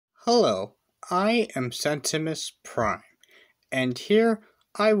Hello, I am Sentimus Prime, and here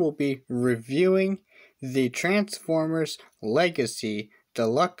I will be reviewing the Transformers Legacy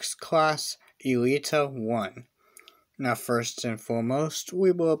Deluxe Class Elita-1. Now, first and foremost,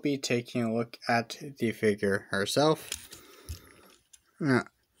 we will be taking a look at the figure herself. Now,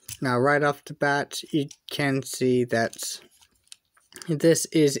 right off the bat, you can see that this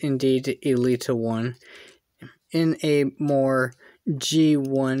is indeed Elita-1 in a more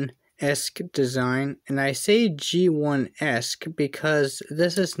G1-esque design, and I say G1-esque because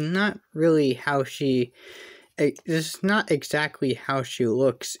this is not exactly how she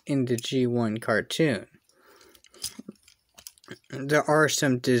looks in the G1 cartoon. There are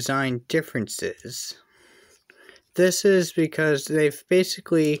some design differences. This is because they've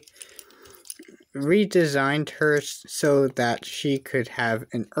basically redesigned her so that she could have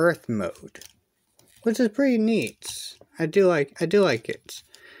an Earth mode, which is pretty neat. I do like it,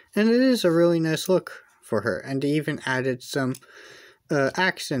 and it is a really nice look for her. And they even added some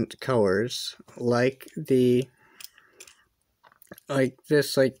accent colors, like this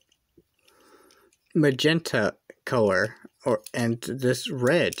magenta color, and this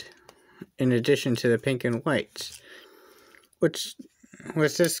red, in addition to the pink and white, which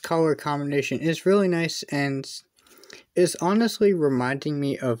with this color combination is really nice and is honestly reminding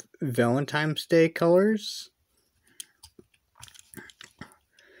me of Valentine's Day colors.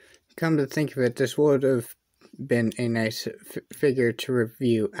 Come to think of it, this would have been a nice figure to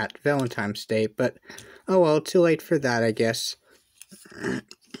review at Valentine's Day, but oh well, too late for that, I guess.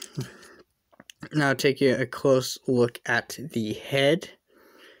 Now taking a close look at the head.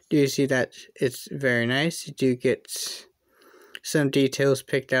 Do you see that it's very nice? You do get some details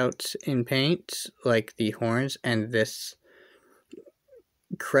picked out in paint, like the horns and this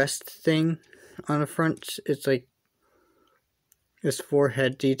crest thing on the front. It's like this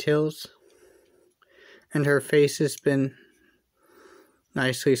forehead details, and her face has been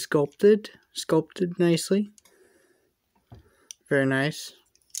nicely sculpted nicely. Very nice.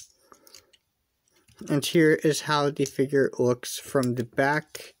 And here is how the figure looks from the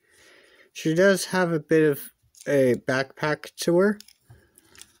back. She does have a bit of a backpack to her,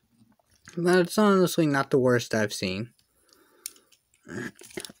 but it's honestly not the worst I've seen.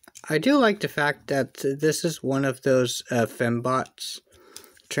 I do like the fact that this is one of those fembots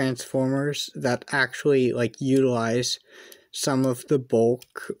transformers that actually utilize some of the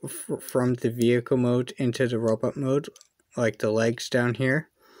bulk from the vehicle mode into the robot mode, like the legs down here.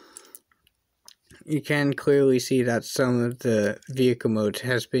 You can clearly see that some of the vehicle mode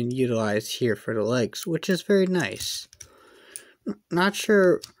has been utilized here for the legs, which is very nice. Not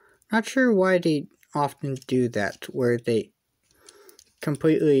sure why they often do that, where they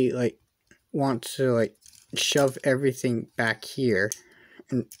completely want to shove everything back here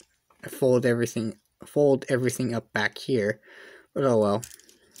and fold everything up back here, but oh well.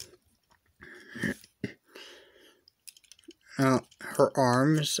 Now her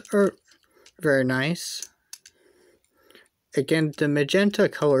arms are very nice. Again, the magenta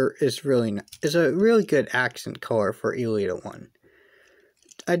color is a really good accent color for Elita-1.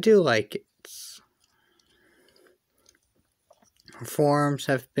 I do like it. Her forearms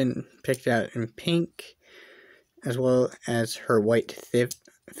have been picked out in pink, as well as her white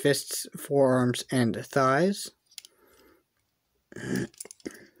fists, forearms, and thighs.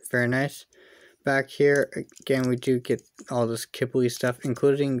 Very nice. Back here, again, we do get all this kibbly stuff,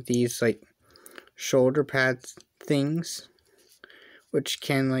 including these shoulder pads things, which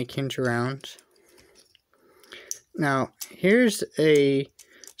can hinge around. Now, here's a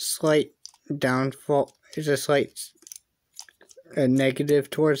slight downfall. Here's a slight negative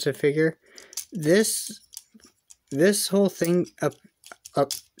towards the figure. This whole thing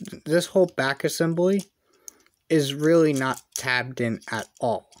this whole back assembly is really not tabbed in at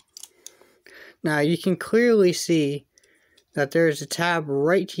all. Now you can clearly see that there is a tab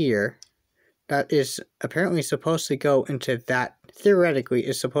right here that is apparently supposed to go into that, theoretically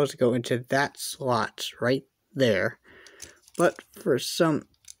is supposed to go into that slot right there, but for some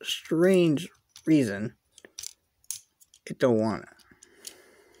strange reason it don't want it.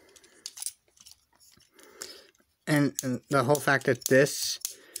 And the whole fact that this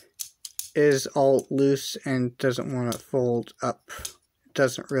is all loose and doesn't want to fold up,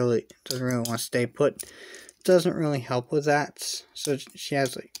 doesn't really want to stay put, doesn't really help with that. So she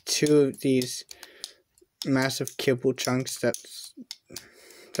has two of these massive kibble chunks that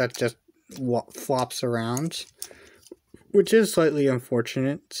just flops around, which is slightly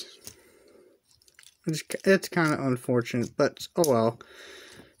unfortunate. It's kind of unfortunate, but oh well.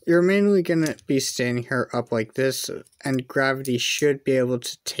 You're mainly going to be standing her up like this, and gravity should be able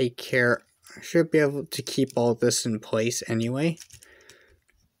to should be able to keep all this in place anyway.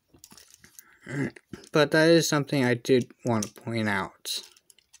 But that is something I did want to point out.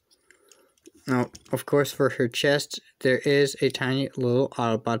 Now, of course, for her chest, there is a tiny little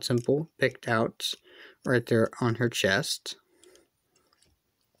Autobot symbol picked out right there on her chest.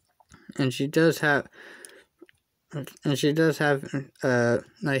 And she does have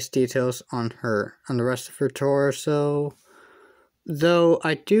nice details on the rest of her torso. Though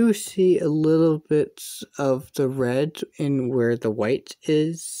I do see a little bit of the red in where the white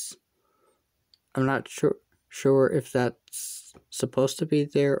is. I'm not sure if that's supposed to be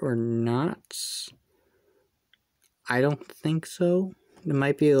there or not. I don't think so. There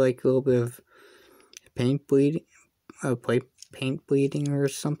might be like a little bit of paint bleeding or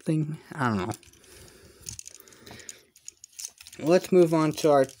something. I don't know. Let's move on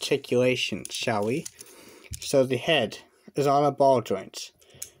to articulation, shall we? So the head is on a ball joint,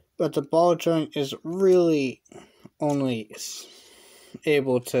 but the ball joint is really only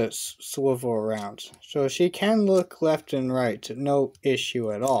able to swivel around, so she can look left and right, no issue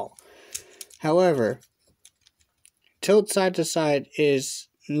at all. However, tilt side to side is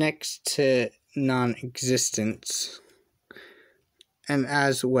next to non-existent, and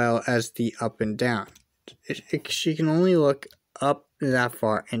as well as the up and down. She can only look up that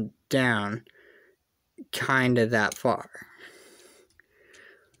far and down kind of that far.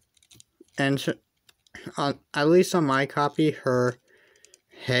 And at least on my copy, her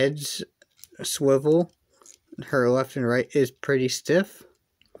head's swivel, her left and right, is pretty stiff.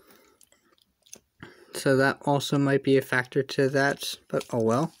 So that also might be a factor to that, but oh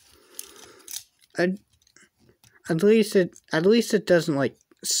well. At least it doesn't like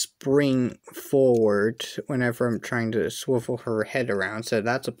spring forward whenever I'm trying to swivel her head around, so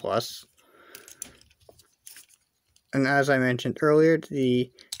that's a plus. And as I mentioned earlier,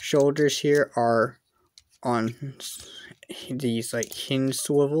 the shoulders here are on these like hinge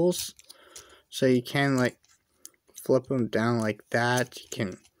swivels, so you can like flip them down like that. You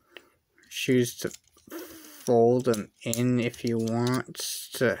can choose to fold them in if you want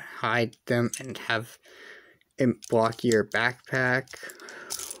to hide them and have it block your backpack,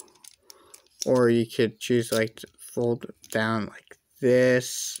 or you could choose like to fold it down like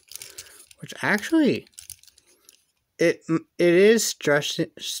this, which actually it is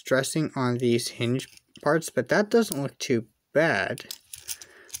stressing on these hinge parts, but that doesn't look too bad.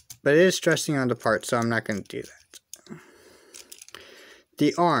 But it is stressing on the part, so I'm not going to do that.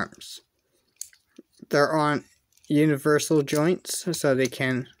 The arms, they're on universal joints, so they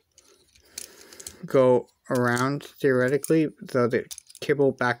can go around theoretically, though the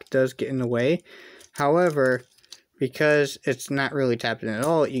kibble back does get in the way. However, because it's not really tapped in at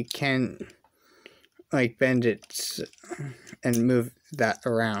all, you can like bend it and move that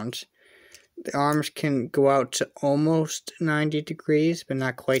around. The arms can go out to almost 90 degrees, but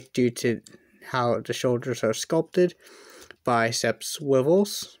not quite due to how the shoulders are sculpted. Bicep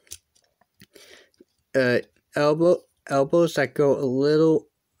swivels. Elbows that go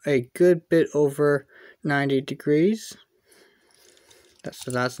a good bit over 90 degrees.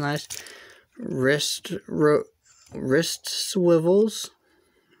 So that's nice. Wrist swivels.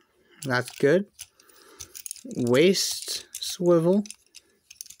 That's good. Waist swivel.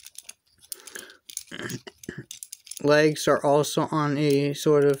 Legs are also on a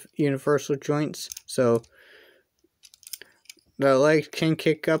sort of universal joints, so the legs can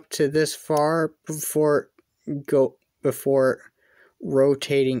kick up to this far before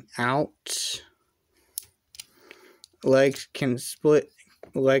rotating out. Legs can split.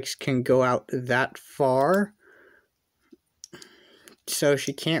 Legs can go out that far. So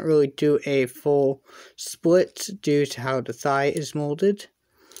she can't really do a full split due to how the thigh is molded.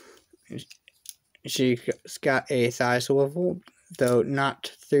 She's got a thigh swivel, though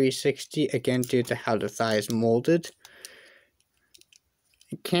not 360, again due to how the thigh is molded.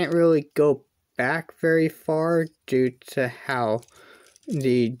 It can't really go back very far due to how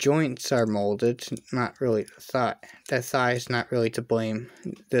the joints are molded, not really the thigh. The thigh is not really to blame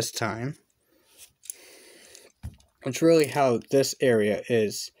this time. It's really how this area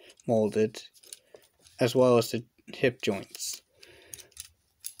is molded, as well as the hip joints.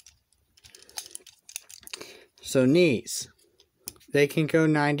 So knees, they can go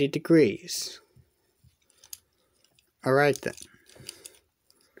 90 degrees. Alright then.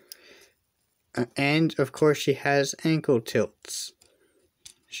 And of course she has ankle tilts.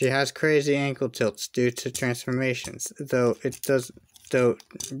 She has crazy ankle tilts due to transformations, though it does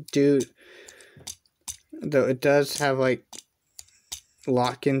have like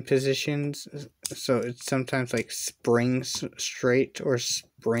lock-in positions, so it sometimes like springs straight or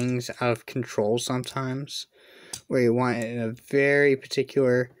springs out of control sometimes, where you want it in a very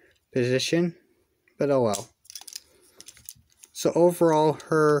particular position, but oh well. So overall,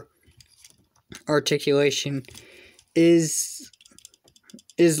 her articulation is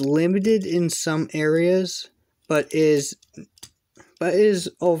limited in some areas, but is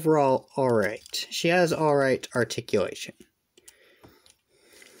overall alright. She has alright articulation.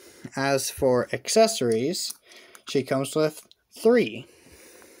 As for accessories, she comes with 3.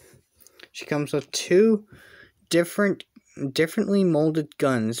 She comes with 2 differently molded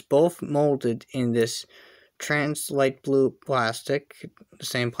guns, both molded in this trans light blue plastic, the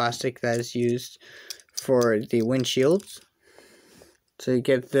same plastic that is used for the windshields. So you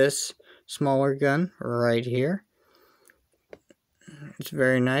get this smaller gun right here. It's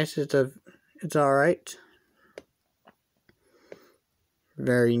very nice. It's alright.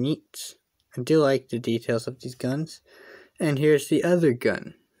 Very neat. I do like the details of these guns. And here's the other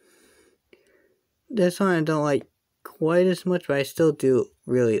gun. This one I don't like quite as much, but I still do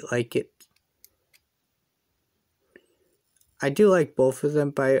really like it. I do like both of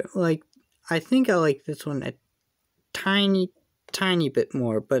them, but I think I like this one a tiny bit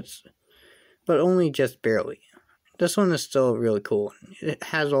more, but only just barely. This one is still really cool. It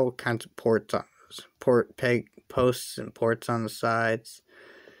has all kinds of ports on port peg posts and ports on the sides.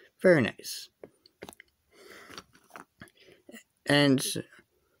 Very nice. And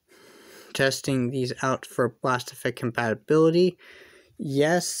testing these out for blast effect compatibility.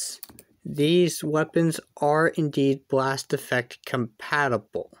 Yes, these weapons are indeed blast effect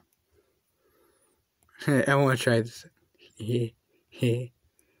compatible. I want to try this.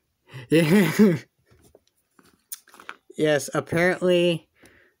 Yes, apparently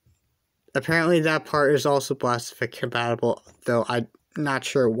that part is also blast effect compatible, though I'm not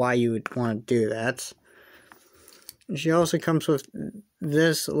sure why you would want to do that. She also comes with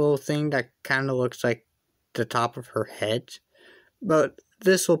this little thing that kind of looks like the top of her head, but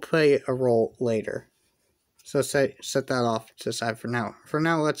this will play a role later. So set that off to the side for now. For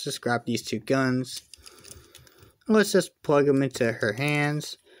now, let's just grab these 2 guns. Let's just plug them into her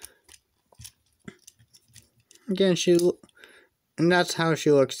hands. Again, and that's how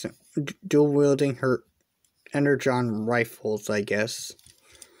she looks dual wielding her energon rifles, I guess.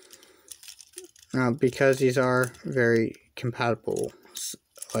 Because these are very compatible,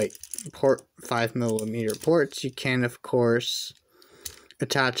 like 5mm ports, you can of course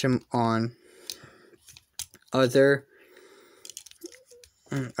attach them on other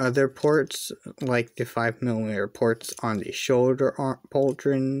ports, like the 5mm ports on the shoulder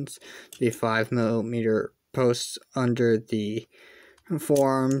pauldrons, the 5mm posts under the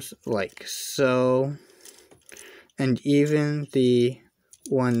forearms, like so, and even the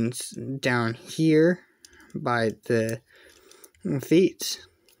ones down here by the feet.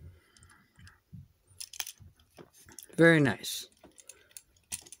 Very nice.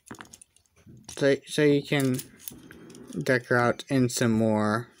 So you can deck her out in some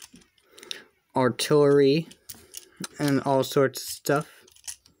more artillery and all sorts of stuff.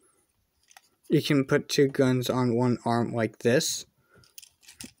 You can put 2 guns on one arm like this.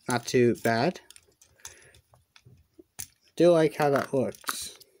 Not too bad. Do like how that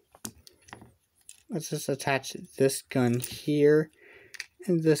looks. Let's just attach this gun here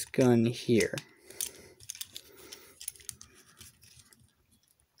and this gun here.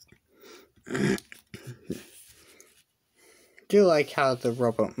 Do like how the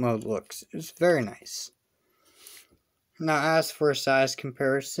robot mode looks. It's very nice. Now as for size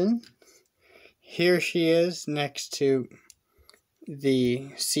comparison, here she is next to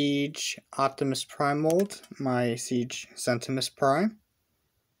the Siege Optimus Prime mold, my Siege Centimus Prime.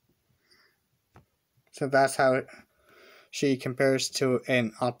 So that's how she compares to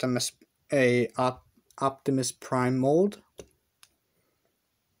an Optimus Prime mold.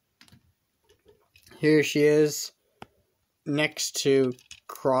 Here she is next to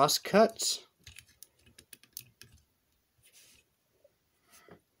Crosscut.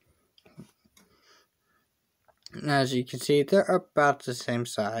 As you can see, they're about the same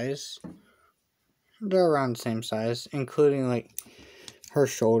size. They're around the same size, including like her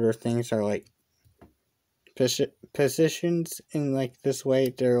shoulder things are like positions in like this way.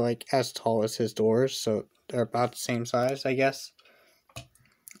 They're like as tall as his doors, so they're about the same size, I guess.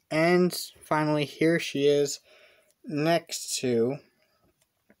 And finally, here she is next to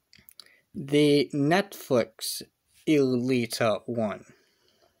the Netflix Elita-1.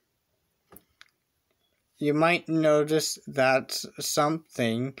 You might notice that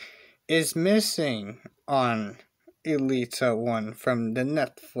something is missing on Elita-1 from the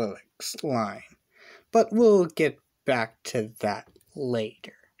Netflix line. But we'll get back to that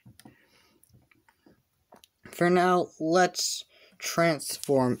later. For now, let's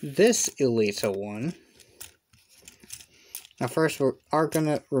transform this Elita-1. Now first we are going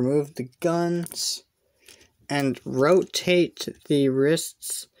to remove the guns and rotate the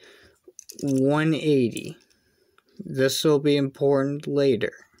wrists 180. This will be important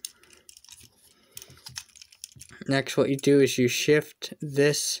later. Next, what you do is you shift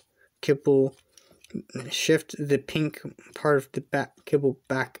this kibble, shift the pink part of the back kibble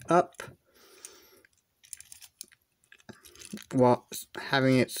back up while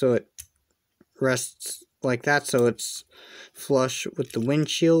having it so it rests like that, so it's flush with the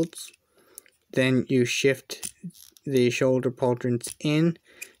windshields. Then you shift the shoulder pauldrons in,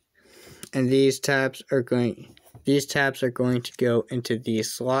 and these tabs are going to go into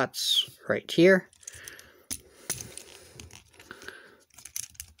these slots right here.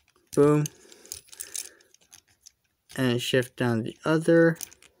 Boom. And shift down the other.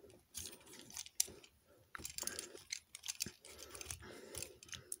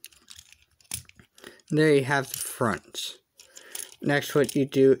 There you have the front. Next, what you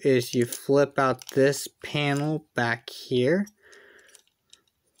do is you flip out this panel back here,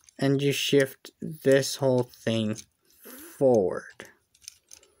 and you shift this whole thing forward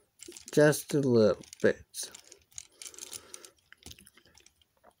just a little bit.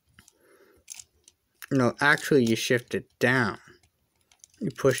 No, actually you shift it down.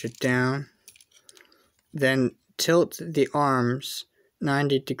 You push it down, then tilt the arms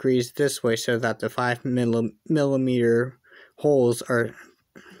 90 degrees this way so that the 5 millimeter holes are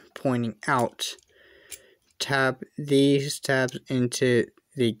pointing out. Tab these tabs into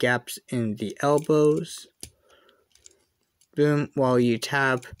the gaps in the elbows. Boom, while you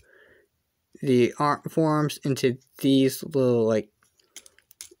tab the forearms into these little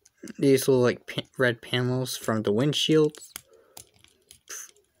red panels from the windshields.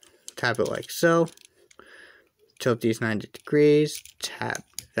 Tap it like so. Tilt these 90 degrees. Tap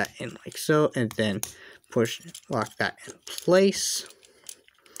that in like so, and then lock that in place.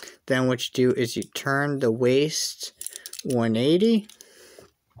 Then what you do is you turn the waist 180.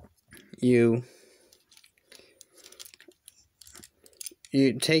 You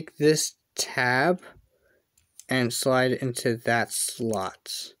take this tab and slide it into that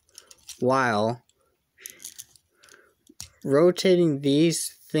slot, while rotating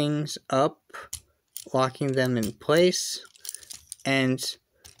these things up, locking them in place, and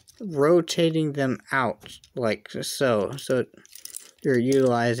rotating them out like so. So you're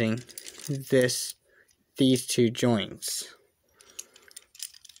utilizing these two joints.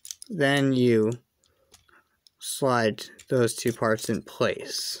 Then you slide those two parts in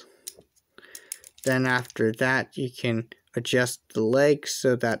place. Then after that, you can adjust the legs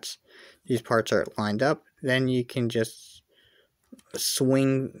so that these parts are lined up. Then you can just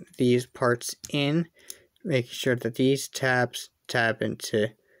swing these parts in, making sure that these tabs tab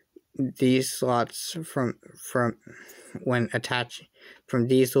into these slots from when attaching, from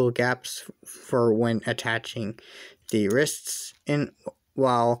these little gaps for when attaching the wrists in,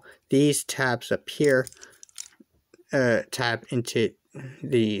 while these tabs up here tab into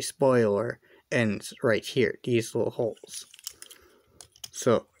the spoiler ends right here, these little holes.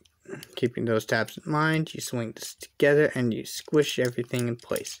 So keeping those tabs in mind, you swing this together and you squish everything in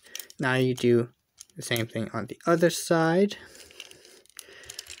place. Now you do the same thing on the other side.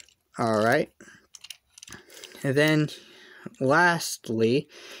 Alright. And then lastly,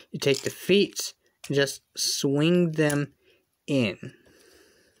 you take the feet and just swing them in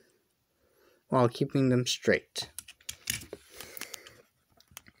while keeping them straight.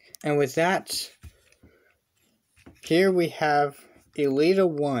 And with that, here we have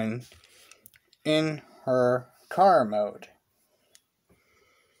Elita-1 in her car mode.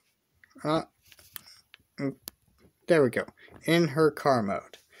 There we go. In her car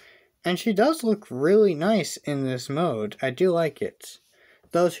mode. And she does look really nice in this mode. I do like it.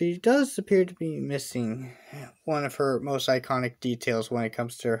 Though she does appear to be missing one of her most iconic details when it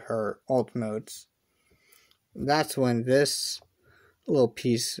comes to her alt modes. That's when this little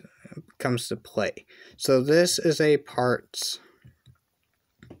piece comes to play. So this is a part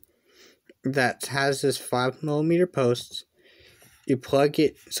that has this 5mm post. You plug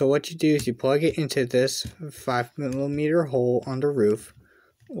it, so what you do is you plug it into this 5mm hole on the roof,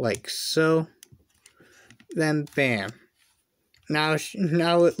 like so. Then bam. Now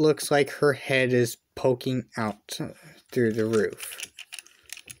it looks like her head is poking out through the roof.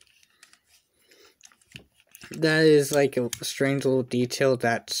 That is like a strange little detail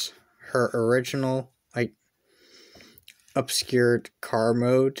that's her original, like, obscured car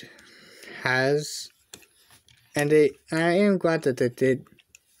mode has. And I am glad that they did.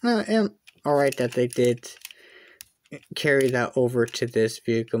 I am alright that they did carry that over to this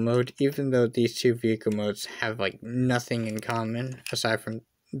vehicle mode, even though these two vehicle modes have like nothing in common aside from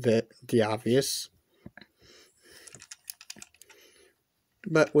the obvious.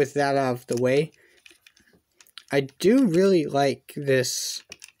 But with that out of the way, I do really like this,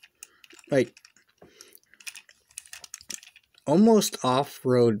 like, almost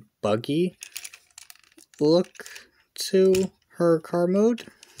off-road buggy look to her car mode.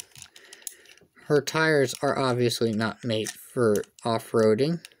 Her tires are obviously not made for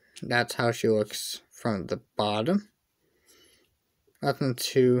off-roading. That's how she looks from the bottom. Nothing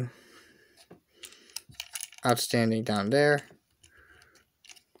too outstanding down there.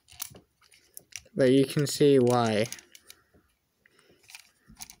 But you can see why.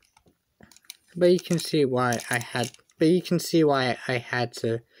 But you can see why I had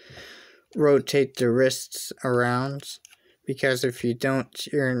to rotate the wrists around, because if you don't,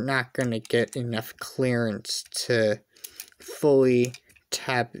 you're not going to get enough clearance to fully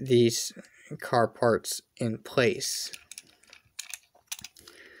tap these car parts in place.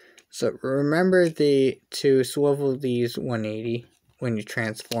 So remember to swivel these 180 when you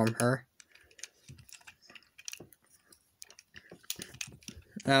transform her.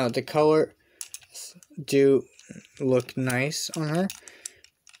 Now the color do look nice on her.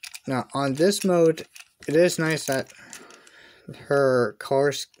 Now on this mode, it is nice that her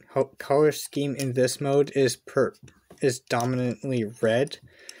color scheme in this mode is dominantly red,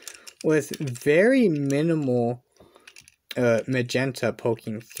 with very minimal magenta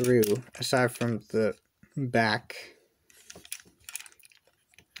poking through, aside from the back.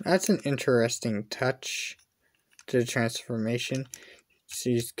 That's an interesting touch to the transformation.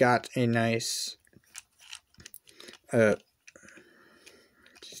 She's got a nice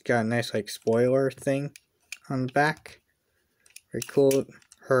like spoiler thing on the back. Very cool.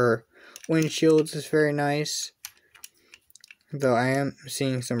 Her windshield is very nice, though I am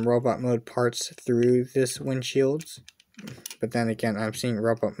seeing some robot mode parts through this windshield. But then again, I'm seeing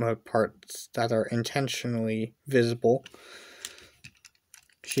robot mode parts that are intentionally visible.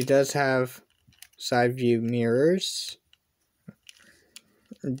 She does have side view mirrors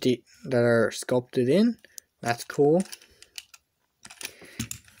that are sculpted in. That's cool.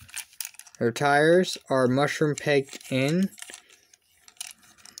 Her tires are mushroom pegged in,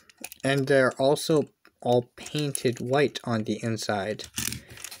 and they're also all painted white on the inside.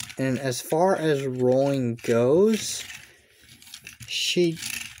 And as far as rolling goes, she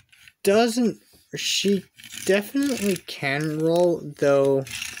definitely can roll, though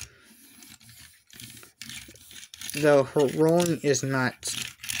her rolling is not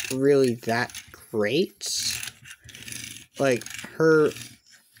really that great. Like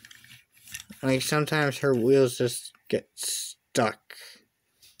sometimes her wheels just get stuck.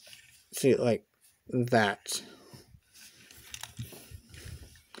 See, like that.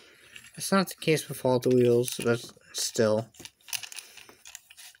 It's not the case with all the wheels, but still,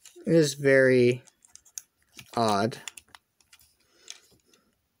 it is very odd.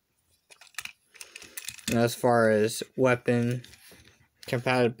 And as far as weapon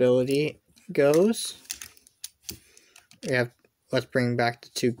compatibility goes, let's bring back the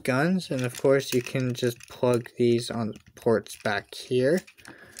two guns, and of course you can just plug these on ports back here.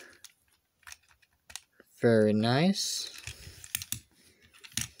 Very nice.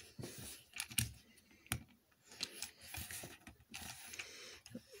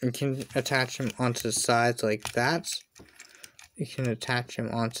 You can attach them onto the sides like that. You can attach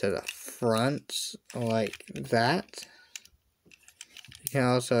them onto the front like that. You can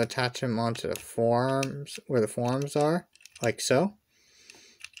also attach them onto the forearms, where the forearms are, like so.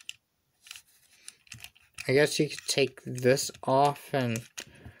 I guess you could take this off and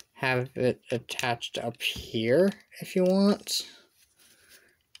have it attached up here if you want.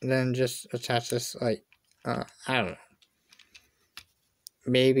 Then just attach this like, I don't know.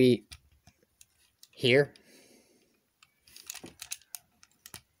 Maybe here.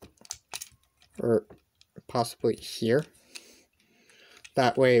 Or possibly here.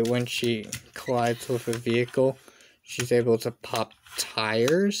 That way when she collides with a vehicle, she's able to pop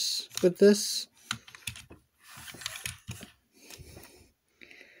tires with this.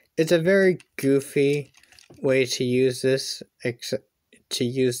 It's a very goofy way to use this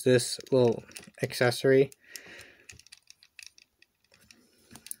little accessory.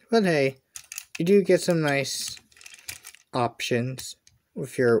 But hey, you do get some nice options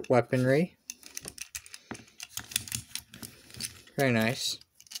with your weaponry. Very nice.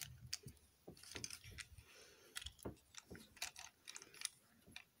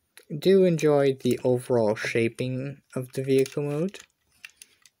 do enjoy the overall shaping of the vehicle mode.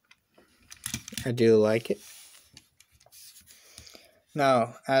 I do like it.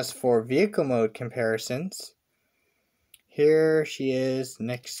 Now, as for vehicle mode comparisons, here she is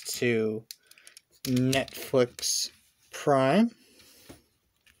next to Netflix Prime.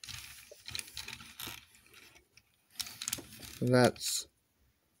 That's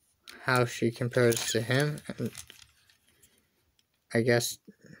how she compares to him. And I guess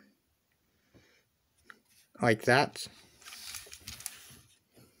like that.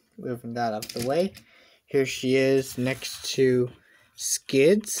 Moving that out of the way. Here she is next to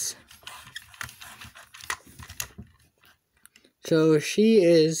Skids. So she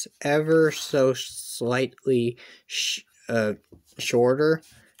is ever so slightly shorter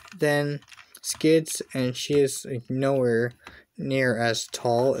than Skids, and she is nowhere near as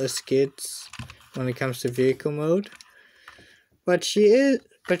tall as Skids when it comes to vehicle mode. But she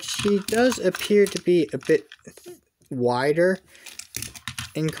does appear to be a bit wider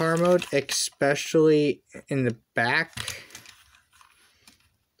in car mode, especially in the back.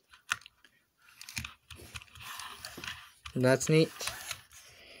 That's neat.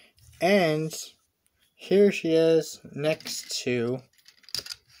 And here she is next to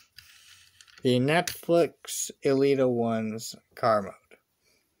the Netflix Elita-1's car mode.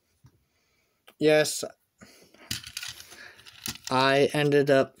 Yes, I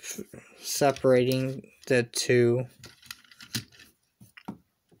ended up separating the two.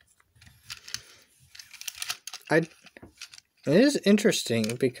 It is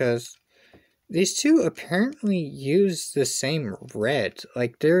interesting because these two apparently use the same red.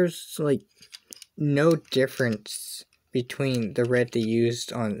 Like, there's like no difference between the red they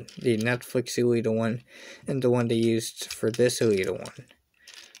used on the Netflix Elita-1 and the one they used for this Elita-1.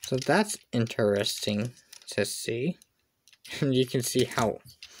 So that's interesting to see. And you can see how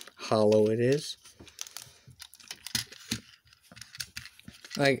hollow it is.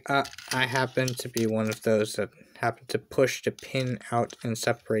 Like, I happen to be one of those that happen to push the pin out and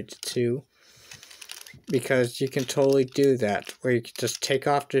separate the two. Because you can totally do that, where you can just take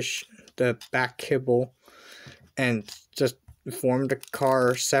off the back kibble and just form the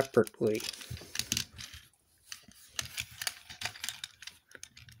car separately.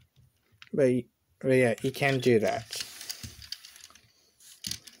 But yeah, you can do that.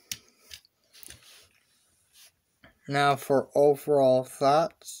 Now for overall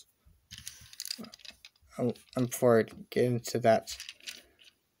thoughts, before I get into that,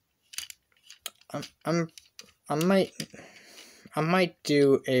 I might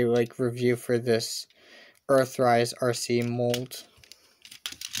do a review for this Earthrise RC mold.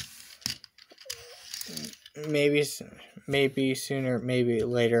 Maybe sooner, maybe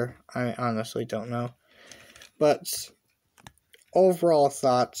later. I honestly don't know. But overall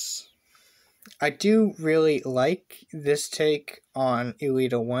thoughts, I do really like this take on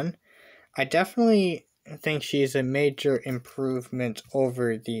Elita-1. I definitely think she's a major improvement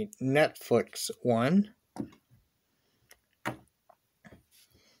over the Netflix one.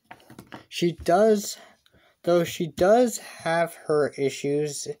 She does have her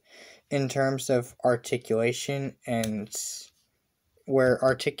issues in terms of articulation, and where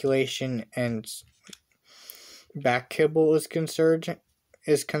articulation and back kibble is concerned,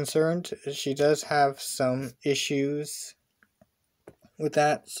 she does have some issues with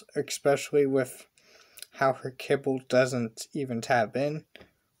that, especially with how her kibble doesn't even tab in,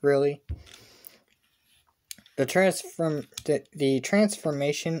 really. The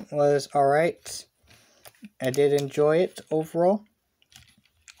transformation was alright. I did enjoy it overall.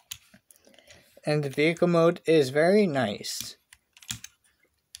 And the vehicle mode is very nice.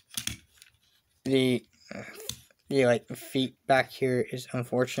 The feet back here is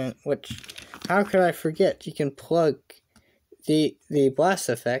unfortunate, which, how could I forget? You can plug the blast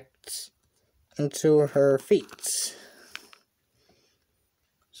effects into her feet.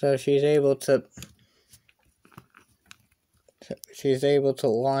 So she's able to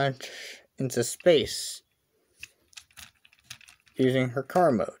launch into space using her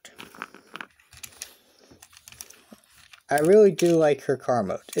car mode. I really do like her car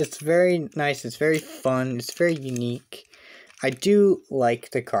mode. It's very nice, it's very fun, it's very unique. I do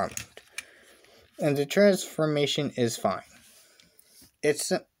like the car mode. And the transformation is fine.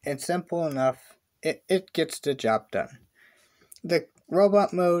 It's simple enough. It gets the job done. The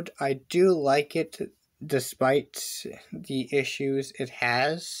robot mode, I do like it despite the issues it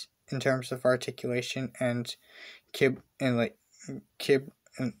has in terms of articulation and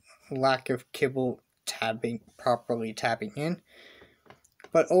lack of kibble properly tabbing in.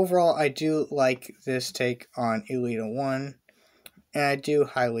 But overall, I do like this take on Elita-1. and I do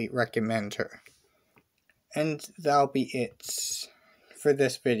highly recommend her. And that'll be it for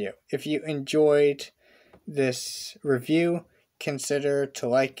this video. If you enjoyed this review, consider to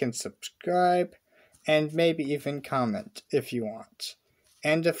like and subscribe, and maybe even comment if you want.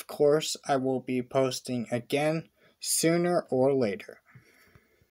 And of course, I will be posting again sooner or later.